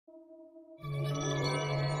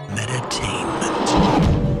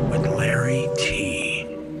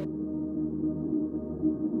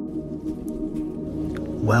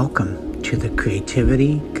Welcome to the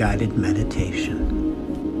Creativity Guided Meditation.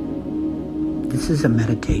 This is a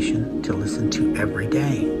meditation to listen to every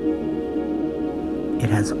day. It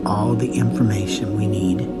has all the information we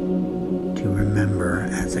need to remember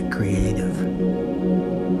as a creative.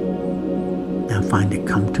 Now find a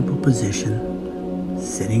comfortable position,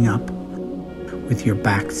 sitting up with your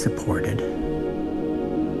back supported.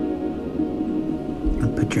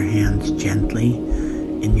 And put your hands gently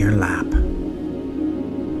in your lap.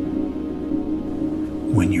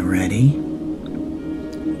 When you're ready,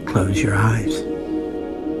 close your eyes.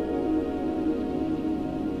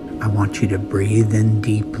 I want you to breathe in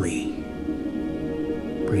deeply.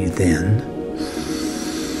 Breathe in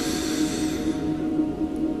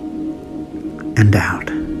and out.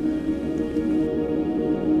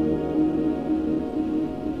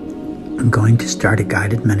 I'm going to start a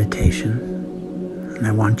guided meditation, and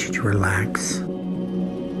I want you to relax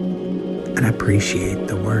and appreciate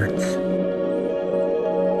the words.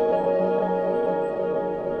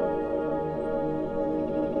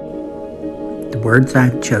 The words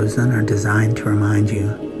I've chosen are designed to remind you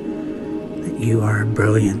that you are a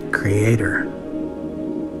brilliant creator.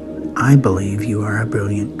 I believe you are a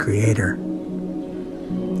brilliant creator,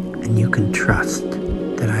 and you can trust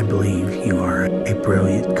that I believe you are a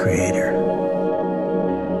brilliant creator.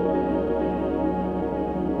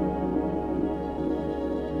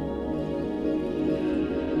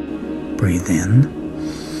 Breathe in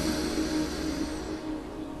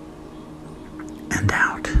and out.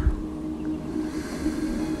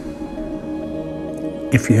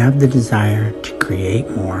 If you have the desire to create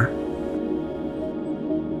more,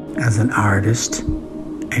 as an artist,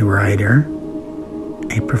 a writer,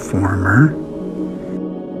 a performer,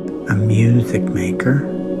 a music maker,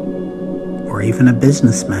 or even a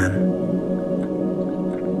businessman,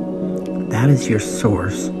 that is your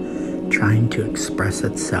source trying to express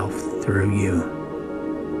itself through you.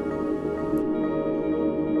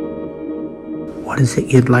 What is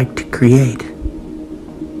it you'd like to create?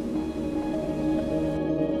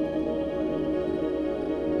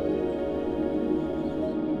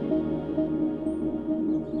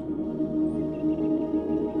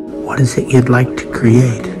 What is it you'd like to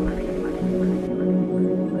create?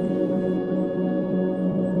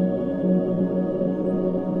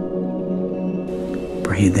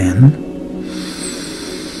 Breathe in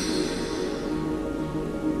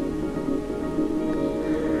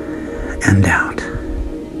and out.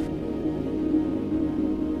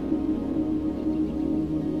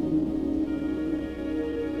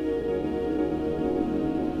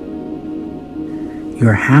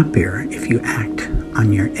 You're happier if you act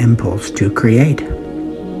on your impulse to create.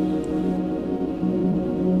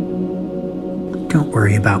 Don't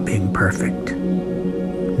worry about being perfect.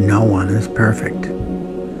 No one is perfect.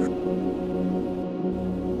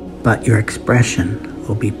 But your expression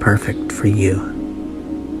will be perfect for you.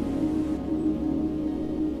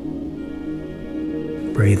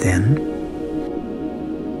 Breathe in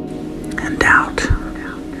and out.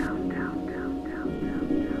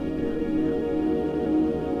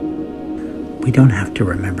 We don't have to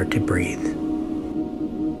remember to breathe.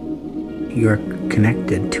 You're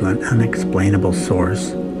connected to an unexplainable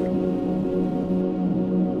source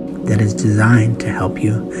that is designed to help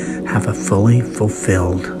you have a fully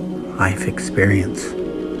fulfilled life experience.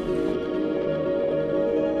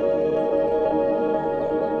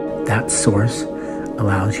 That source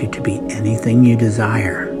allows you to be anything you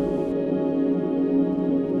desire.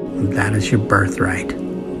 That is your birthright.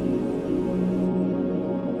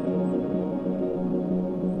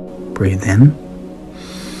 Breathe in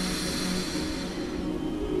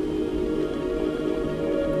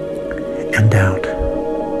and out.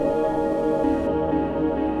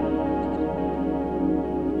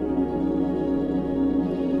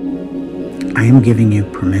 I am giving you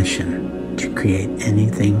permission to create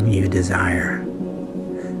anything you desire,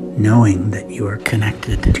 knowing that you are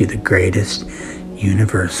connected to the greatest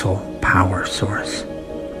universal power source.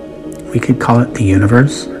 We could call it the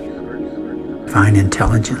universe, divine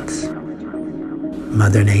intelligence,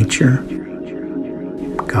 Mother Nature,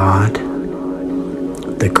 God,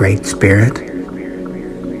 the Great Spirit.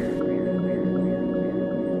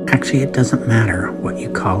 Actually, it doesn't matter what you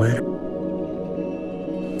call it.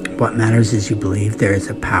 What matters is you believe there is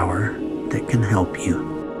a power that can help you.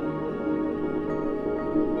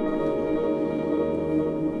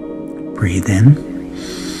 Breathe in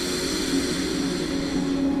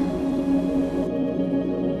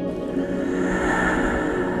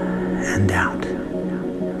and out.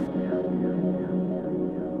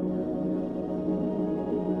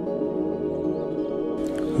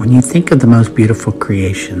 When you think of the most beautiful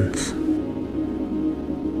creations,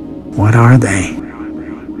 What are they?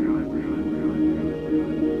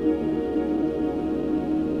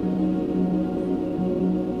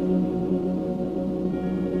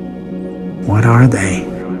 What are they?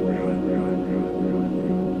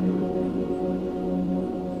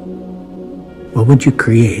 What would you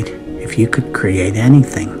create if you could create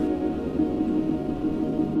anything?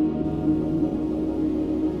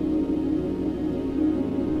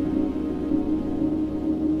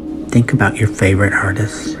 Think about your favorite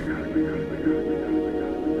artists.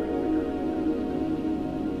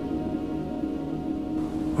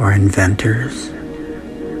 Or inventors.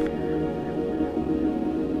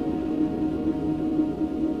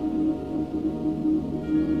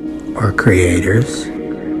 Or creators.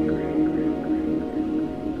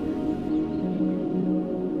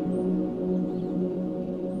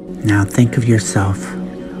 Now think of yourself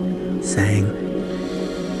saying,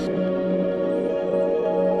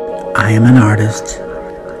 I am an artist,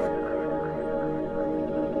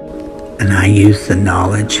 and I use the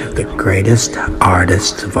knowledge of the greatest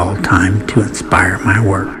artists of all time to inspire my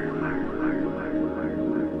work.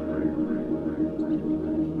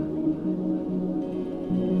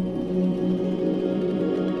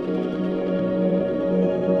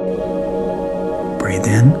 Breathe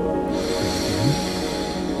in.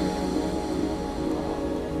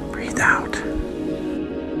 Breathe out.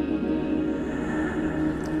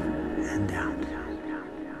 And out.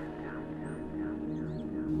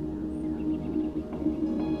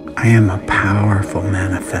 I am a powerful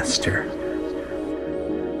manifester.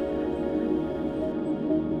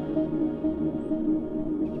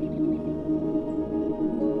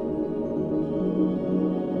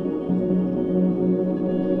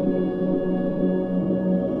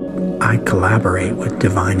 I collaborate with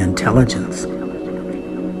divine intelligence.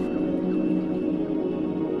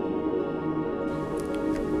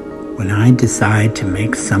 When I decide to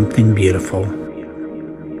make something beautiful,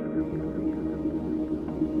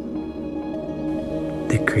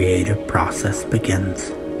 the creative process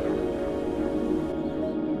begins.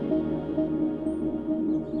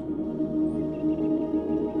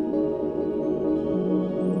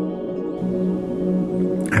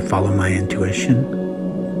 I follow my intuition.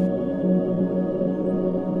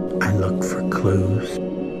 I look for clues.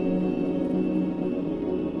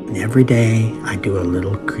 And every day I do a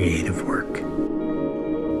little creative work.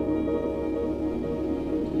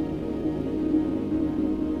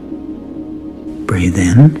 Breathe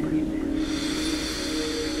in.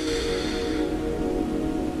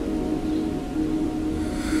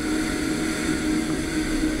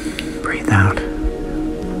 Breathe out.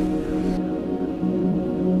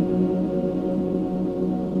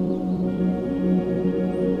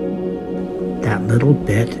 That little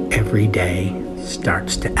bit every day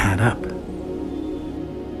starts to add up.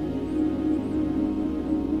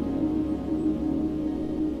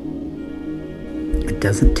 It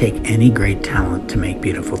doesn't take any great talent to make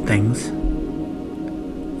beautiful things.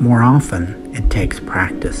 More often, it takes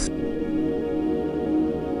practice.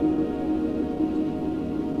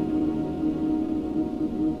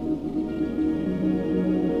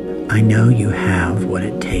 I know you have what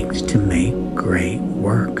it takes to make great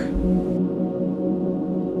work.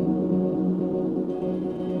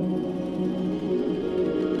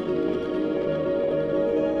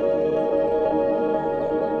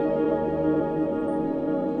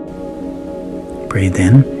 Breathe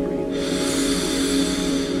in.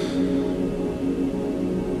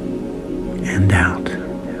 And out.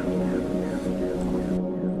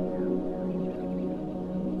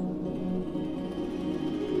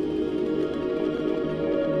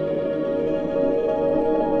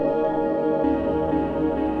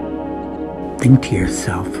 Think to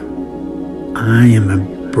yourself, I am a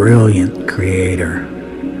brilliant creator.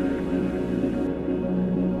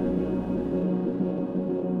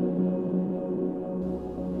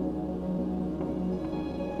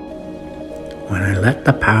 When I let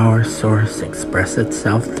the power source express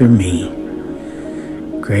itself through me,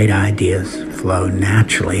 great ideas flow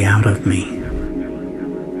naturally out of me.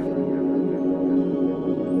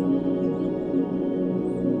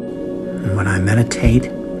 And when I meditate,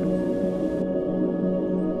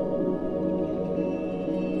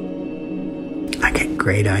 I get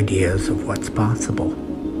great ideas of what's possible.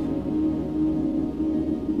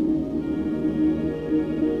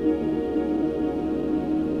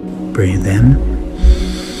 Breathe in.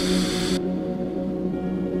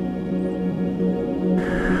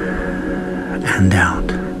 And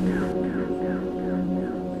out.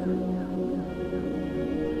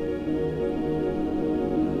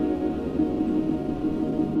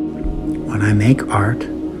 When I make art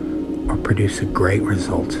or produce a great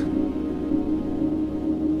result,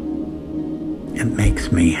 It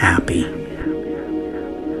makes me happy.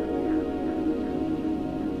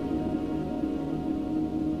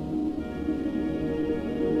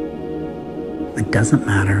 It doesn't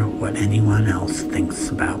matter what anyone else thinks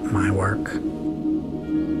about my work.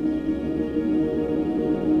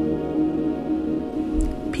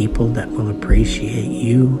 People that will appreciate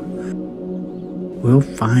you will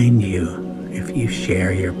find you if you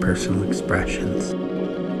share your personal expressions.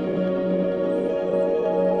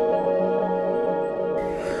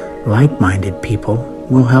 Like-minded people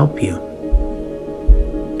will help you.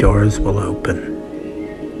 Doors will open.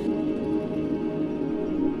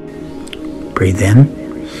 Breathe in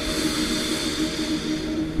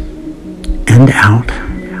and out.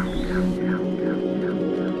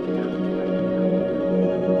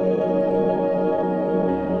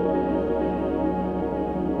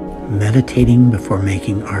 Meditating before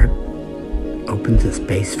making art opens a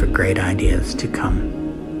space for great ideas to come.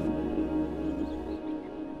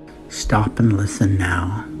 Stop and listen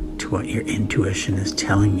now to what your intuition is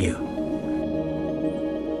telling you.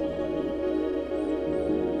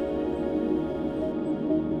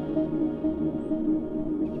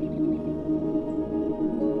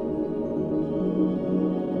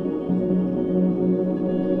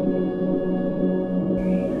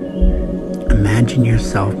 Imagine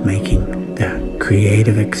yourself making the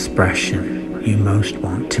creative expression you most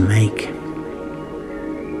want to make.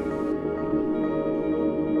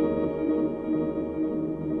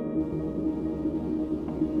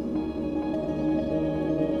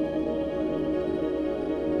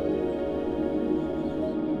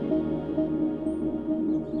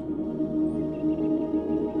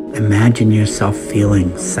 Imagine yourself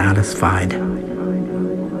feeling satisfied.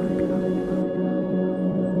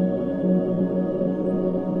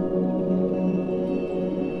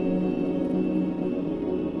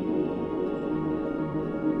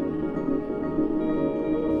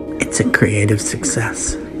 It's a creative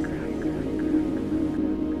success.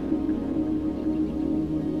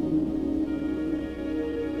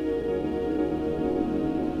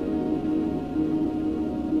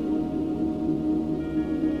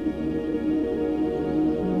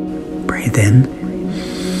 Breathe in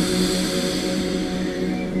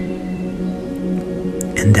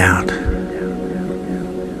and out.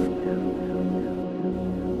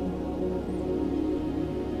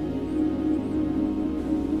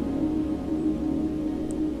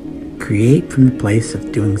 Create from the place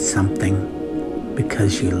of doing something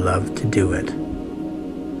because you love to do it.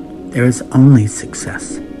 There is only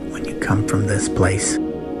success when you come from this place.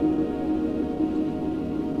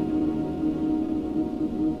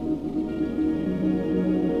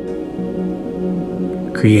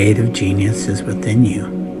 Creative genius is within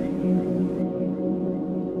you.